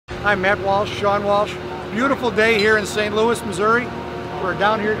I'm Matt Walsh, Sean Walsh. Beautiful day here in St. Louis, Missouri. We're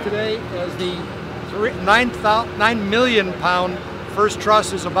down here today as the 9 million pound first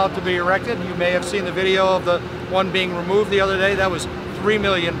truss is about to be erected. You may have seen the video of the one being removed the other day. That was 3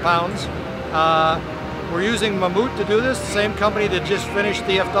 million pounds. We're using Mammoet to do this, the same company that just finished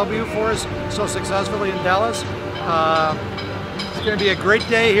the FW for us so successfully in Dallas. It's going to be a great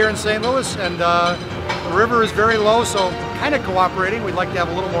day here in St. Louis, and the river is very low, so kind of cooperating. We'd like to have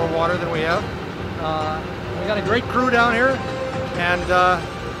a little more water than we have. We got a great crew down here, and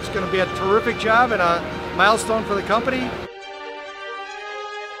it's going to be a terrific job and a milestone for the company.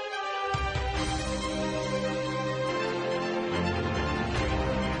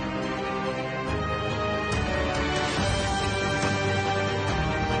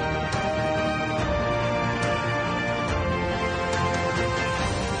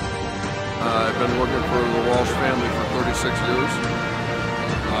 I've been working for the Walsh family for 36 years.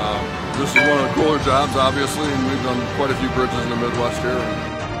 This is one of the cooler jobs, obviously, and we've done quite a few bridges in the Midwest here.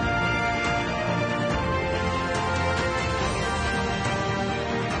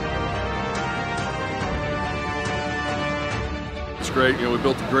 It's great. You know, we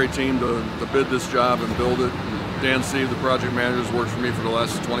built a great team to bid this job and build it. And Dan Steve, the project manager, has worked for me for the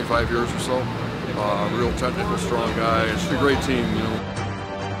last 25 years or so. A real technical, strong guy. It's a great team, you know.